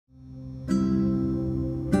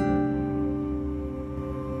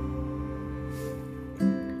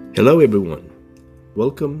Hello, everyone.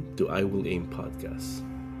 Welcome to I Will Aim podcast.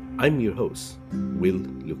 I'm your host, Will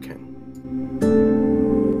Lucan.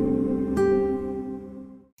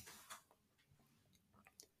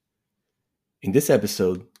 In this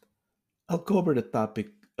episode, I'll cover the topic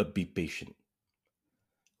of be patient.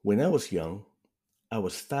 When I was young, I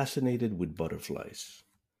was fascinated with butterflies.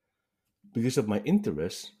 Because of my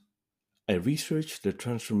interest, I researched the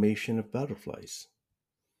transformation of butterflies.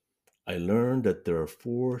 I learned that there are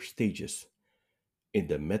four stages in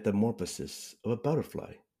the metamorphosis of a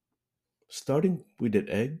butterfly, starting with an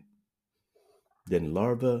egg, then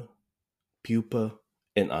larva, pupa,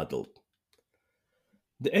 and adult.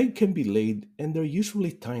 The egg can be laid and they're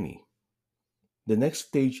usually tiny. The next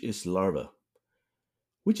stage is larva,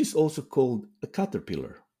 which is also called a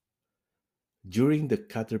caterpillar. During the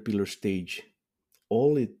caterpillar stage,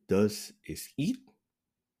 all it does is eat,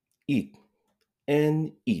 eat,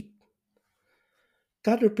 and eat.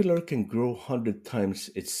 Caterpillar can grow 100 times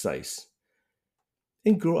its size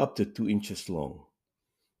and grow up to 2 inches long.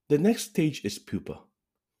 The next stage is pupa.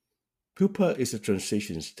 Pupa is a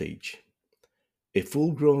transition stage. A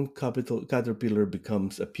full grown caterpillar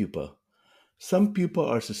becomes a pupa. Some pupa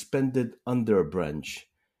are suspended under a branch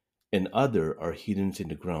and other are hidden in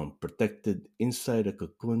the ground, protected inside a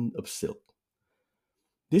cocoon of silk.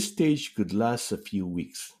 This stage could last a few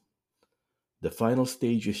weeks. The final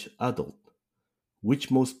stage is adult,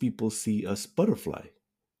 which most people see as butterfly.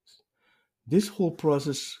 This whole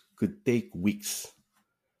process could take weeks.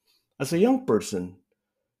 As a young person,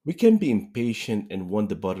 we can be impatient and want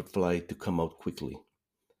the butterfly to come out quickly,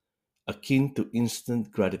 akin to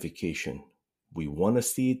instant gratification. We want to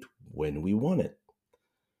see it when we want it.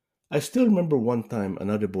 I still remember one time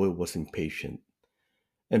another boy was impatient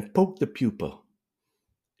and poked the pupa,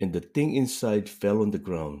 and the thing inside fell on the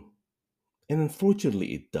ground, and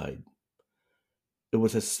unfortunately it died. It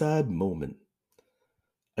was a sad moment.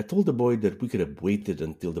 I told the boy that we could have waited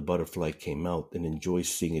until the butterfly came out and enjoyed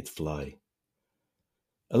seeing it fly.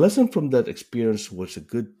 A lesson from that experience was a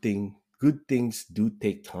good thing. Good things do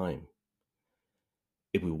take time.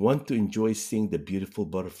 If we want to enjoy seeing the beautiful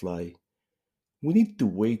butterfly, we need to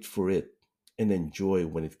wait for it and enjoy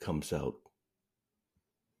when it comes out.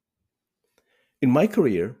 In my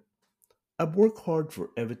career, I've worked hard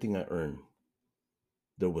for everything I earn.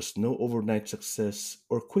 There was no overnight success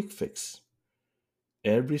or quick fix.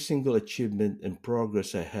 Every single achievement and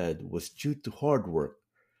progress I had was due to hard work,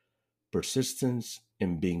 persistence,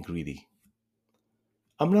 and being greedy.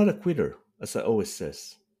 I'm not a quitter, as I always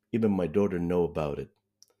says. Even my daughter know about it.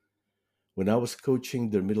 When I was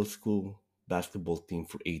coaching their middle school basketball team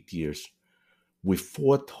for 8 years, we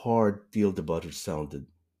fought hard till the buzzer sounded.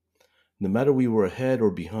 No matter we were ahead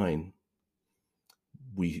or behind,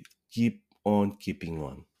 we keep on keeping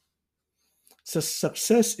on. So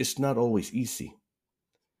success is not always easy.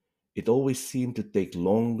 It always seemed to take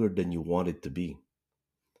longer than you want it to be.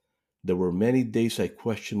 There were many days I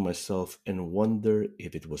questioned myself and wondered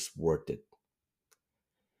if it was worth it.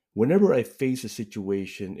 Whenever I faced a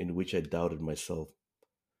situation in which I doubted myself,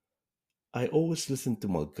 I always listened to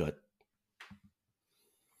my gut.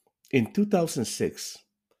 In 2006,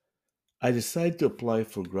 I decided to apply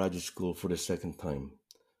for graduate school for the second time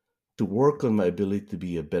to work on my ability to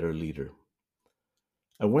be a better leader.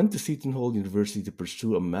 I went to Seton Hall University to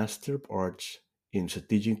pursue a Master of Arts in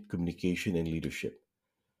Strategic Communication and Leadership.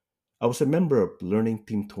 I was a member of Learning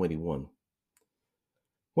Team 21,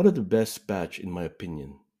 one of the best batch in my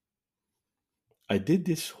opinion. I did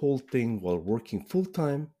this whole thing while working full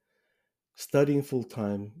time, studying full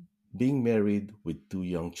time, being married with two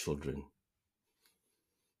young children.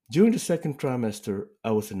 During the second trimester,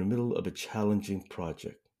 I was in the middle of a challenging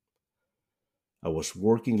project. I was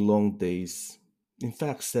working long days, in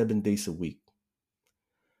fact, 7 days a week.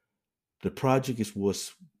 The project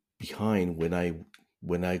was behind when I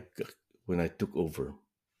when I took over.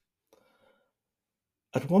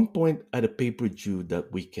 At one point, I had a paper due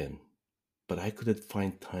that weekend, but I couldn't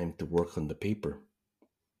find time to work on the paper,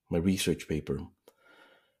 my research paper.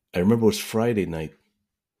 I remember it was Friday night,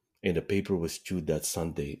 and the paper was due that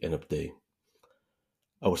Sunday, end of day.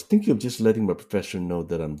 I was thinking of just letting my professor know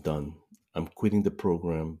that I'm done. I'm quitting the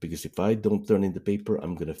program because if I don't turn in the paper,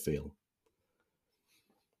 I'm going to fail.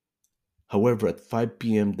 However, at 5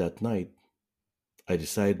 p.m. that night, I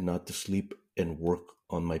decided not to sleep and work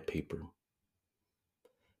on my paper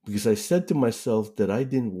because I said to myself that I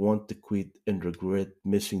didn't want to quit and regret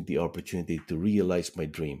missing the opportunity to realize my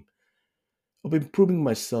dream of improving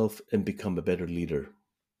myself and become a better leader.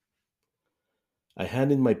 I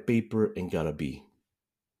handed in my paper and got a B.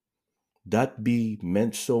 That B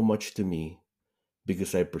meant so much to me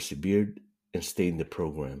because I persevered and stay in the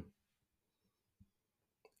program.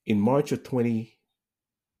 In March of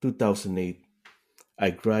 2008, I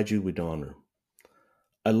graduated with honor.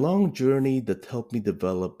 A long journey that helped me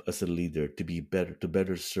develop as a leader to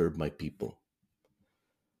better serve my people.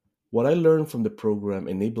 What I learned from the program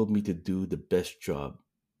enabled me to do the best job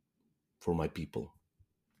for my people.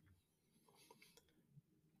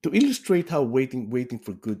 To illustrate how waiting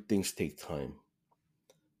for good things take time,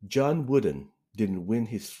 John Wooden didn't win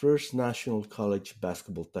his first national college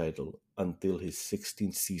basketball title until his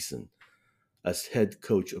 16th season as head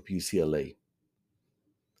coach of UCLA,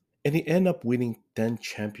 and he ended up winning 10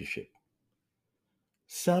 championships.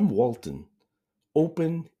 Sam Walton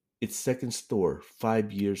opened its second store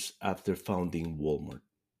 5 years after founding Walmart.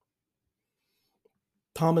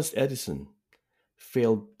 Thomas Edison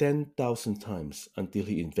failed 10,000 times until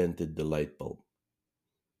he invented the light bulb.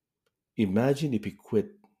 Imagine if he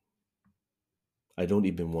quit. I don't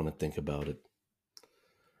even want to think about it.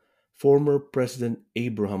 Former President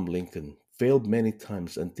Abraham Lincoln failed many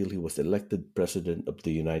times until he was elected President of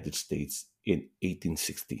the United States in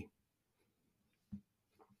 1860.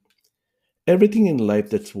 Everything in life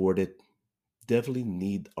that's worth it definitely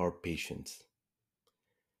need our patience.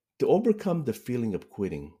 To overcome the feeling of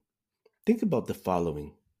quitting, think about the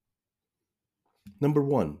following. Number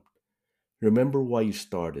one, remember why you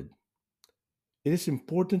started. It is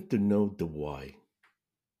important to know the why.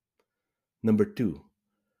 Number two,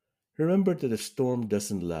 remember that a storm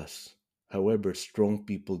doesn't last. However, strong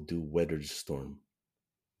people do weather the storm.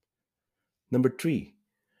 Number three,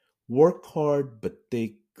 work hard but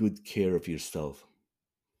take good care of yourself.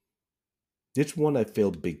 This one I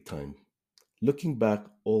failed big time. Looking back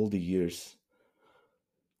all the years,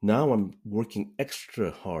 now I'm working extra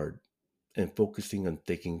hard and focusing on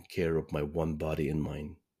taking care of my one body and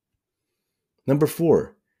mind. Number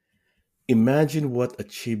four, imagine what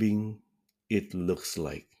achieving it looks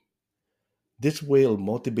like. This way will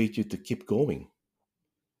motivate you to keep going.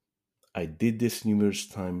 I did this numerous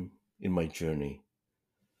times in my journey,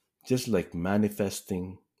 just like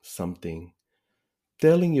manifesting something,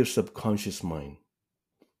 telling your subconscious mind,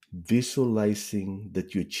 visualizing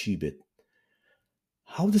that you achieve it.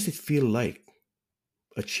 How does it feel like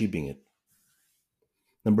achieving it?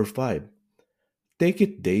 Number five, take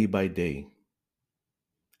it day by day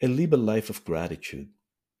and live a life of gratitude.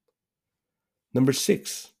 Number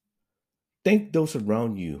six, thank those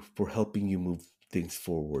around you for helping you move things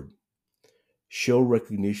forward. Show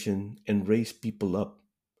recognition and raise people up.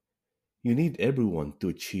 You need everyone to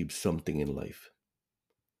achieve something in life.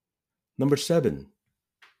 Number seven,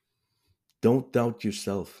 don't doubt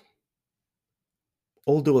yourself.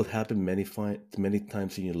 Although it will happen many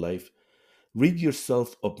times in your life, rid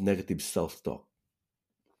yourself of negative self talk.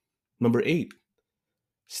 Number eight,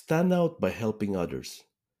 stand out by helping others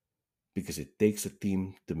because it takes a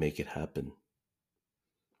team to make it happen.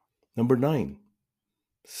 Number nine,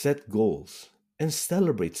 set goals and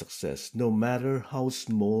celebrate success no matter how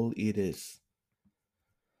small it is.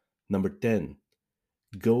 Number 10,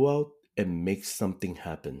 go out and make something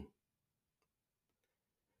happen.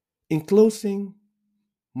 In closing,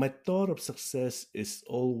 my thought of success is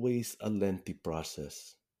always a lengthy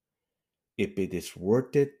process. If it is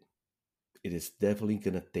worth it, it is definitely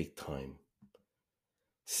going to take time.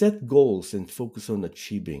 Set goals and focus on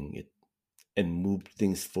achieving it and move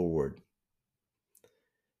things forward.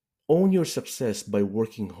 Own your success by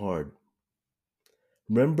working hard.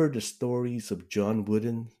 Remember the stories of John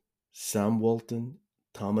Wooden, Sam Walton,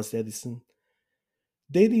 Thomas Edison?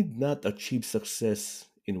 They did not achieve success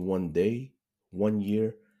in one day, one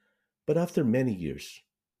year, but after many years.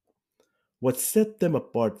 What set them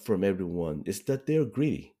apart from everyone is that they are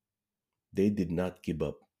greedy. They did not give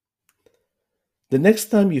up. The next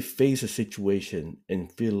time you face a situation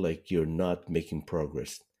and feel like you're not making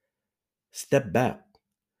progress, step back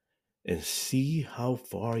and see how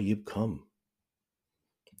far you've come.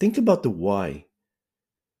 Think about the why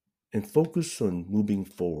and focus on moving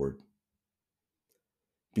forward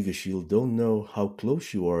because you don't know how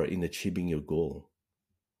close you are in achieving your goal.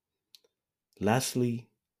 Lastly,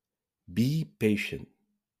 be patient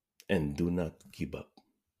and do not give up.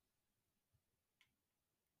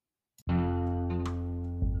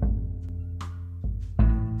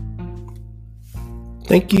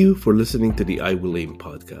 Thank you for listening to the I Will Aim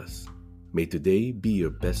podcast. May today be your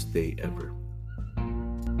best day ever.